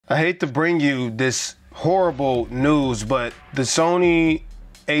I hate to bring you this horrible news, but the Sony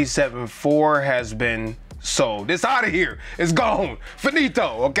A7IV has been sold. It's out of here. It's gone.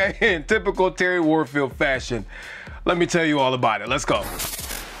 Finito, okay? In typical Terry Warfield fashion. Let me tell you all about it. Let's go.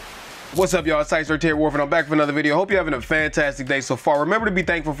 What's up, y'all? It's Terry Warfield. I'm back for another video. Hope you're having a fantastic day so far. Remember to be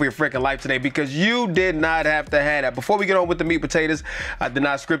thankful for your freaking life today because you did not have to have that. Before we get on with the meat potatoes, I did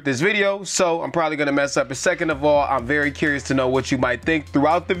not script this video, so I'm probably gonna mess up. And second of all, I'm very curious to know what you might think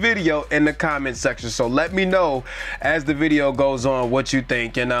throughout the video in the comment section. So let me know as the video goes on what you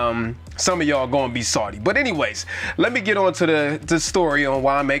think, and some of y'all gonna be salty. But anyways, let me get on to the story on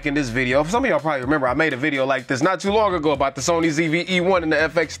why I'm making this video. Some of y'all probably remember I made a video like this not too long ago about the Sony ZV-E1 and the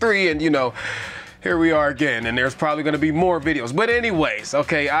FX3, and you know, here we are again, and there's probably gonna be more videos. But anyways,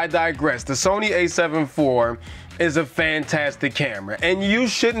 okay, I digress. The Sony A7IV is a fantastic camera, and you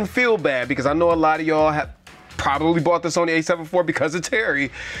shouldn't feel bad because I know a lot of y'all have probably bought the Sony A7IV because of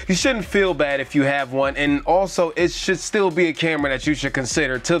Terry. You shouldn't feel bad if you have one, and also it should still be a camera that you should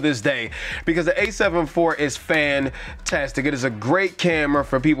consider to this day because the A7IV is fantastic. It is a great camera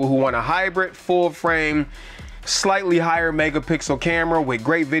for people who want a hybrid, full frame, slightly higher megapixel camera with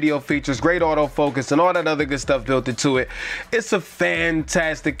great video features, great autofocus, and all that other good stuff built into it. It's a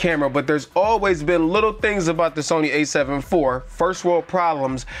fantastic camera, but there's always been little things about the Sony A7IV, first world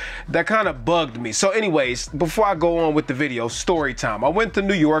problems, that kind of bugged me. So anyways, before I go on with the video, story time. I went to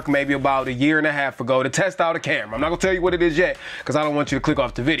New York maybe about a year and a half ago to test out a camera. I'm not gonna tell you what it is yet because I don't want you to click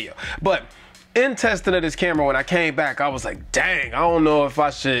off the video. But in testing of this camera, when I came back, I was like, dang, I don't know if I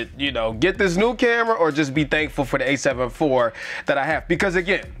should, you know, get this new camera or just be thankful for the A7IV that I have. Because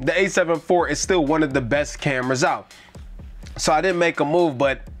again, the A7IV is still one of the best cameras out. So I didn't make a move,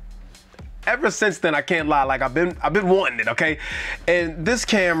 but ever since then, I can't lie, like I've been wanting it, okay? And this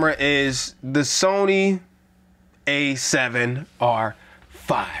camera is the Sony A7RV.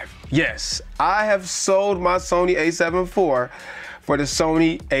 Yes, I have sold my Sony A7IV for the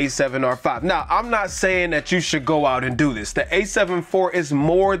Sony A7RV. Now, I'm not saying that you should go out and do this. The A7IV is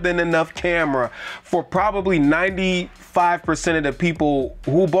more than enough camera for probably 95% of the people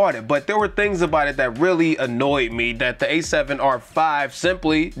who bought it, but there were things about it that really annoyed me that the A7RV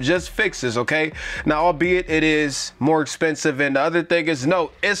simply just fixes, okay? Now, albeit it is more expensive, and the other thing is,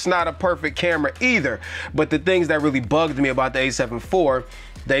 no, it's not a perfect camera either, but the things that really bugged me about the A7IV,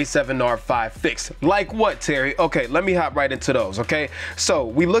 the A7RV fixed. Like what, Terry? Okay, let me hop right into those, okay? So,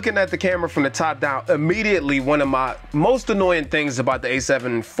 we looking at the camera from the top down. Immediately, one of my most annoying things about the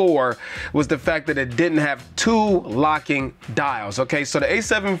A7IV was the fact that it didn't have two locking dials, okay? So the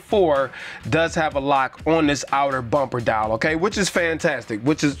A7IV does have a lock on this outer bumper dial, okay? Which is fantastic,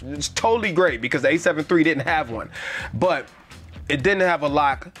 which is totally great because the A7 III didn't have one. But it didn't have a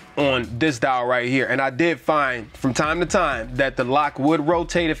lock on this dial right here, and I did find from time to time that the lock would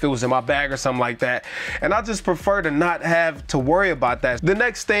rotate if it was in my bag or something like that, and I just prefer to not have to worry about that. The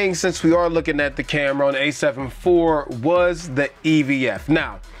next thing, since we are looking at the camera on the A7IV, was the EVF.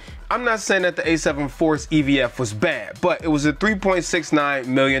 Now, I'm not saying that the A7IV's EVF was bad, but it was a 3.69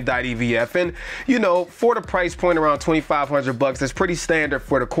 million dot EVF, and you know, for the price point around 2,500 bucks, that's pretty standard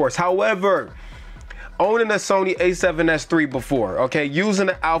for the course. However, owning a Sony A7S III before, okay, using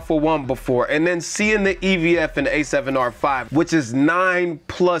the Alpha 1 before, and then seeing the EVF in the A7RV, which is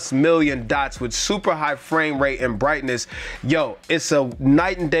 9+ million dots with super high frame rate and brightness, yo, it's a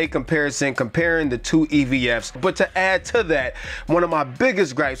night and day comparison comparing the two EVFs. But to add to that, one of my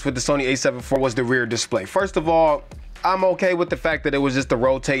biggest gripes with the Sony A7IV was the rear display. First of all, I'm okay with the fact that it was just a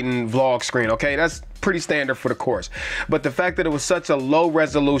rotating vlog screen, okay? That's pretty standard for the course. But the fact that it was such a low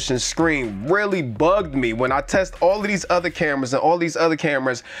resolution screen really bugged me when I test all of these other cameras, and all these other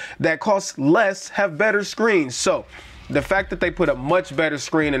cameras that cost less have better screens. So the fact that they put a much better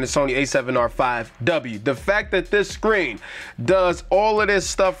screen in the Sony A7RV, the fact that this screen does all of this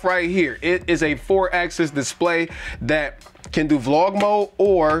stuff right here, it is a 4-axis display that can do vlog mode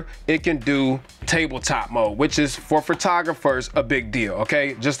or it can do tabletop mode, which is for photographers a big deal,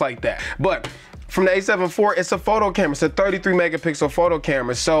 okay? Just like that. But from the A7IV, it's a photo camera. It's a 33 megapixel photo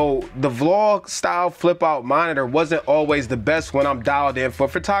camera. So the vlog style flip out monitor wasn't always the best when I'm dialed in for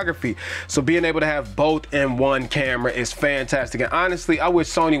photography. So being able to have both in one camera is fantastic. And honestly, I wish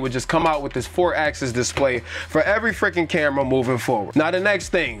Sony would just come out with this 4-axis display for every freaking camera moving forward. Now the next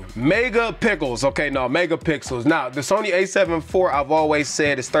thing, megapixels. Okay, no, megapixels. Now the Sony A7IV, I've always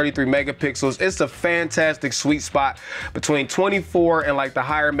said, is 33 megapixels. It's a fantastic sweet spot between 24 and like the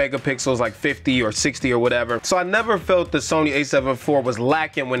higher megapixels, like 50 50 or 60 or whatever. So I never felt the Sony A7 IV was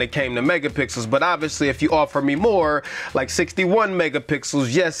lacking when it came to megapixels, but obviously if you offer me more, like 61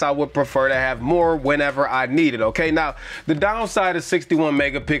 megapixels, yes, I would prefer to have more whenever I need it, okay? Now, the downside of 61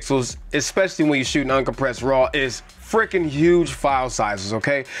 megapixels, especially when you're shooting uncompressed RAW, is freaking huge file sizes,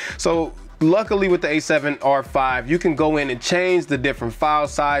 okay? So luckily with the A7RV, you can go in and change the different file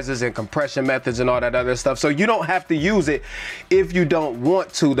sizes and compression methods and all that other stuff. So you don't have to use it if you don't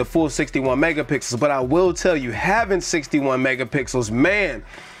want to, the full 61 megapixels. But I will tell you, having 61 megapixels, man,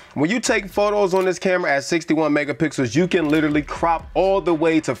 when you take photos on this camera at 61 megapixels, you can literally crop all the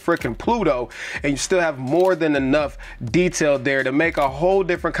way to freaking Pluto, and you still have more than enough detail there to make a whole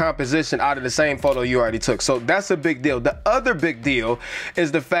different composition out of the same photo you already took. So that's a big deal. The other big deal is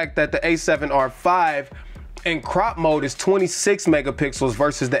the fact that the A7RV in crop mode is 26 megapixels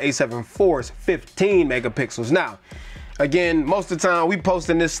versus the A7 IV's 15 megapixels. Now, again, most of the time we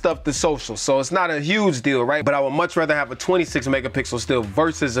posting this stuff to social, so it's not a huge deal, right? But I would much rather have a 26 megapixel still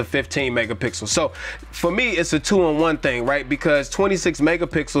versus a 15 megapixel. So for me, it's a 2-in-1 thing, right? Because 26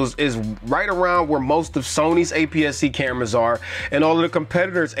 megapixels is right around where most of Sony's APS-C cameras are, and all of the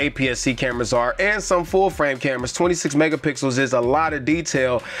competitors' APS-C cameras are, and some full frame cameras. 26 megapixels is a lot of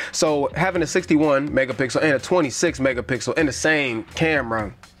detail. So having a 61 megapixel and a 26 megapixel in the same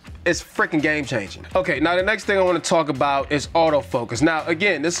camera, it's freaking game changing. Okay, now the next thing I want to talk about is autofocus. Now,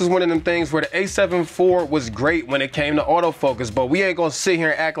 again, this is one of them things where the A7 IV was great when it came to autofocus, but we ain't gonna sit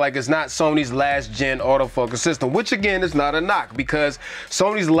here and act like it's not Sony's last gen autofocus system, which again is not a knock, because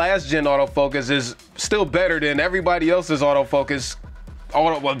Sony's last gen autofocus is still better than everybody else's autofocus.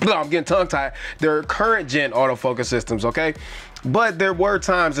 I'm getting tongue tied. Their current gen autofocus systems, okay? But there were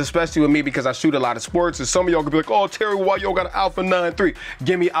times, especially with me, because I shoot a lot of sports, and some of y'all could be like, oh, Terry, why y'all got an Alpha 9 III?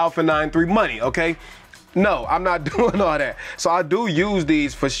 Give me Alpha 9 III money, okay? No, I'm not doing all that. So I do use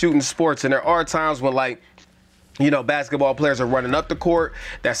these for shooting sports, and there are times when, like, you know, basketball players are running up the court,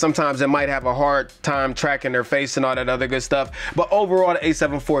 that sometimes they might have a hard time tracking their face and all that other good stuff. But overall, the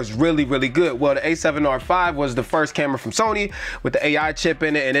A7 IV is really, really good. Well, the A7RV was the first camera from Sony with the AI chip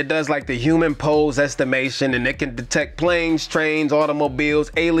in it, and it does like the human pose estimation, and it can detect planes, trains,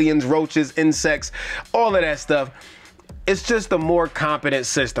 automobiles, aliens, roaches, insects, all of that stuff. It's just a more competent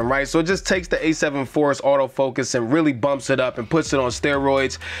system, right? So it just takes the A7 IV's autofocus and really bumps it up and puts it on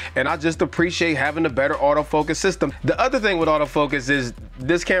steroids. And I just appreciate having a better autofocus system. The other thing with autofocus is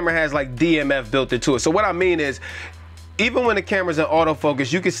this camera has like DMF built into it. So what I mean is, even when the camera's in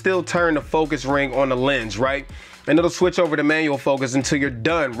autofocus, you can still turn the focus ring on the lens, right? And it'll switch over to manual focus until you're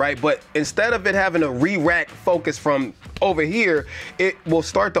done, right? But instead of it having a re-rack focus from over here, it will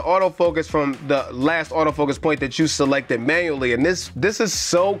start the autofocus from the last autofocus point that you selected manually. And this is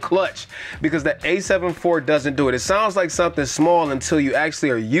so clutch, because the A7 IV doesn't do it. It sounds like something small until you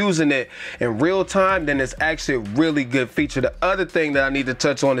actually are using it in real time. Then it's actually a really good feature. The other thing that I need to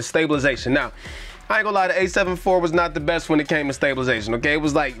touch on is stabilization. Now, I ain't gonna lie, the A7 IV was not the best when it came to stabilization, okay? It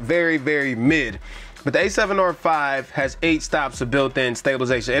was like very, very mid. But the A7RV has 8 stops of built-in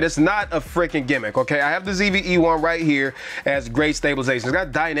stabilization, and it's not a freaking gimmick, okay? I have the ZV-E1 right here. It has great stabilization. It's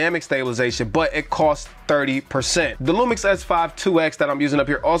got dynamic stabilization, but it costs 30%. The Lumix S5 2X that I'm using up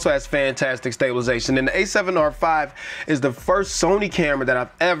here also has fantastic stabilization, and the A7RV is the first Sony camera that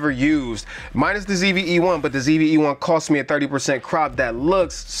I've ever used, minus the ZV-E1, but the ZV-E1 cost me a 30% crop that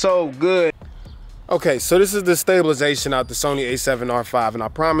looks so good. Okay, so this is the stabilization out the Sony A7RV, and I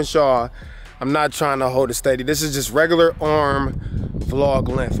promise y'all, I'm not trying to hold it steady. This is just regular arm vlog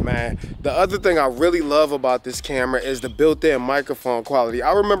length, man. The other thing I really love about this camera is the built-in microphone quality.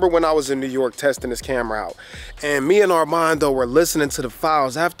 I remember when I was in New York testing this camera out, and me and Armando were listening to the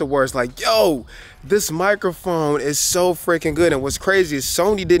files afterwards like, yo, this microphone is so freaking good. And what's crazy is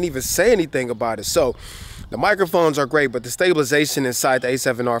Sony didn't even say anything about it. So the microphones are great, but the stabilization inside the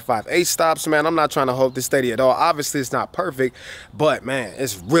A7RV, 8 stops, man, I'm not trying to hold this steady at all. Obviously, it's not perfect, but man,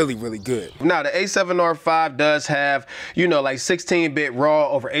 it's really, really good. Now, the A7RV does have, you know, like 16-bit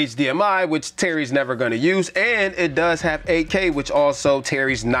RAW over HDMI, which Terry's never gonna use, and it does have 8K, which also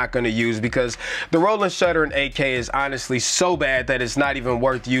Terry's not gonna use, because the rolling shutter in 8K is honestly so bad that it's not even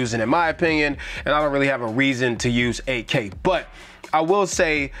worth using, in my opinion, and I don't really have a reason to use 8K. But I will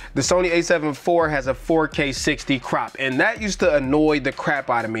say the Sony A7 IV has a 4K 60 crop, and that used to annoy the crap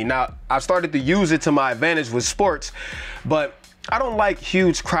out of me. Now, I started to use it to my advantage with sports, but I don't like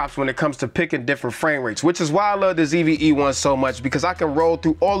huge crops when it comes to picking different frame rates, which is why I love the ZV-E1 so much, because I can roll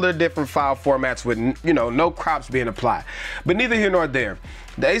through all the different file formats with, you know, no crops being applied. But neither here nor there.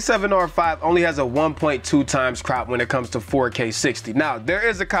 The A7RV only has a 1.2 times crop when it comes to 4K 60. Now, there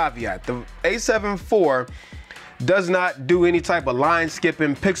is a caveat. The A7 IV does not do any type of line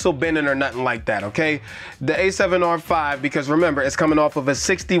skipping, pixel bending, or nothing like that, okay? The A7RV, because remember, it's coming off of a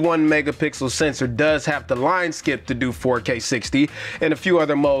 61 megapixel sensor, does have the line skip to do 4K 60 and a few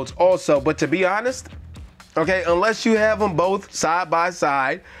other modes also. But to be honest, okay, unless you have them both side by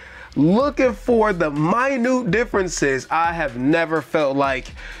side, looking for the minute differences, I have never felt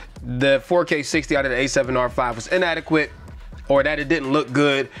like the 4K 60 out of the A7RV was inadequate or that it didn't look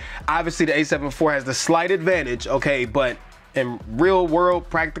good. Obviously, the A7 IV has the slight advantage, okay, but in real world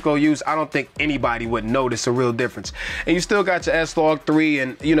practical use, I don't think anybody would notice a real difference. And you still got your S-Log3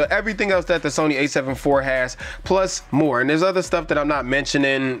 and, you know, everything else that the Sony A7 IV has, plus more. And there's other stuff that I'm not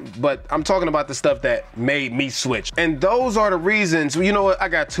mentioning, but I'm talking about the stuff that made me switch. And those are the reasons. You know what? I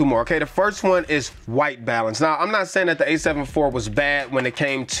got two more, okay? The first one is white balance. Now, I'm not saying that the A7 IV was bad when it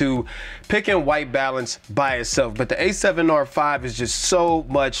came to picking white balance by itself, but the A7RV is just so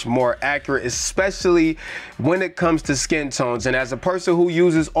much more accurate, especially when it comes to skin tone. And as a person who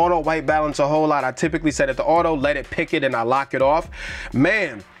uses auto white balance a whole lot, I typically set it to auto, let it pick it, and I lock it off.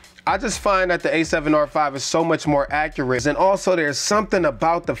 Man, I just find that the A7RV is so much more accurate. And also there's something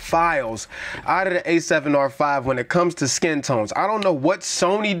about the files out of the A7RV when it comes to skin tones. I don't know what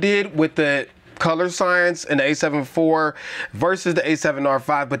Sony did with the color science in the A7 IV versus the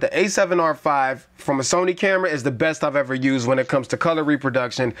A7RV, but the A7RV from a Sony camera is the best I've ever used when it comes to color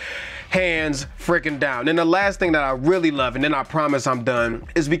reproduction, hands freaking down. And the last thing that I really love, and then I promise I'm done,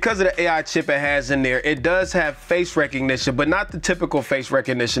 is because of the AI chip it has in there, it does have face recognition, but not the typical face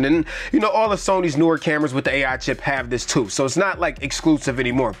recognition. And you know, all of Sony's newer cameras with the AI chip have this too, so it's not like exclusive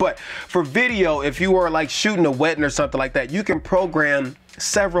anymore. But for video, if you are like shooting a wedding or something like that, you can program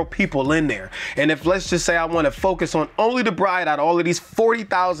several people in there. And if, let's just say, I want to focus on only the bride out of all of these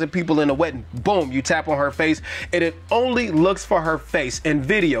 40,000 people in the wedding, boom, you tap on her face and it only looks for her face in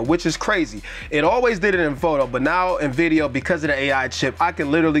video, which is crazy. It always did it in photo, but now in video, because of the AI chip, I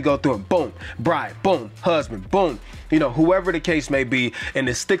can literally go through and boom, bride, boom, husband, boom, you know, whoever the case may be, and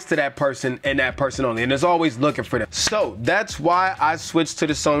it sticks to that person and that person only, and it's always looking for them. So that's why I switched to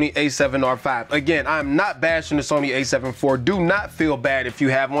the Sony A7RV. Again, I'm not bashing the Sony A7 IV. Do not feel bad if you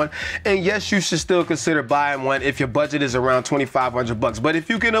have one, and yes, you should still consider buying one if your budget is around 2,500 bucks. But if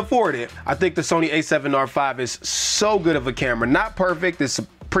you can afford it, I think the Sony A7RV is so good of a camera. Not perfect, it's a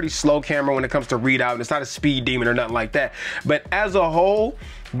pretty slow camera when it comes to readout, and it's not a speed demon or nothing like that, but as a whole,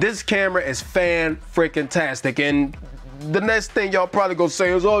 this camera is fan-freaking-tastic. And the next thing y'all probably gonna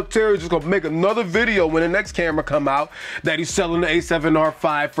say is, oh, Terry's just gonna make another video when the next camera come out that he's selling the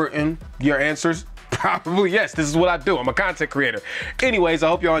A7RV for, and your answer's probably yes. This is what I do. I'm a content creator. Anyways, I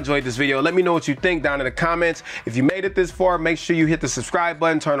hope y'all enjoyed this video. Let me know what you think down in the comments. If you made it this far, make sure you hit the subscribe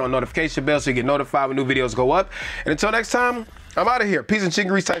button, turn on notification bell so you get notified when new videos go up. And until next time, I'm out of here. Peace and chicken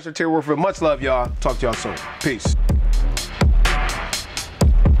grease. Terry Warfield. Much love, y'all. Talk to y'all soon. Peace.